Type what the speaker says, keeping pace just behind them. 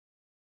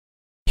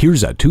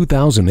Here's a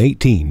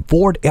 2018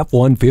 Ford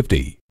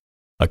F-150.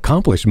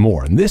 Accomplish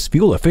more in this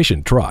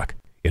fuel-efficient truck.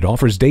 It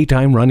offers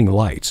daytime running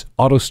lights,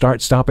 auto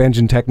start-stop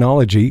engine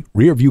technology,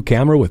 rear-view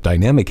camera with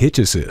dynamic hitch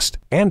assist,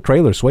 and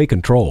trailer sway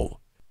control.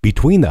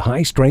 Between the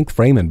high-strength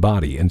frame and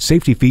body and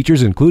safety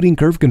features including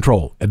curve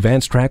control,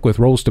 advanced track with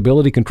roll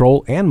stability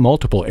control, and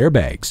multiple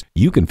airbags,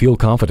 you can feel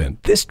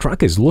confident this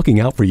truck is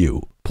looking out for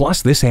you.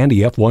 Plus, this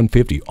handy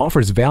F-150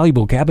 offers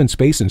valuable cabin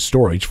space and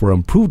storage for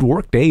improved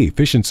workday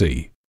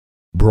efficiency.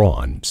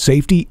 Brawn,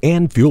 safety,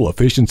 and fuel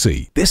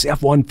efficiency. This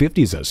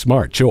F-150 is a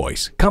smart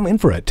choice. Come in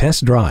for a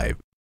test drive.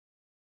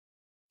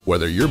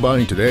 Whether you're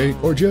buying today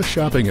or just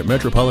shopping at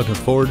Metropolitan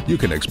Ford, you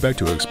can expect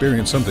to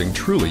experience something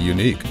truly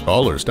unique.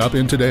 Call or stop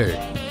in today.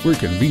 We're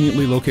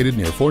conveniently located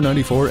near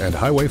 494 and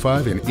Highway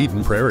 5 in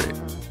Eden Prairie.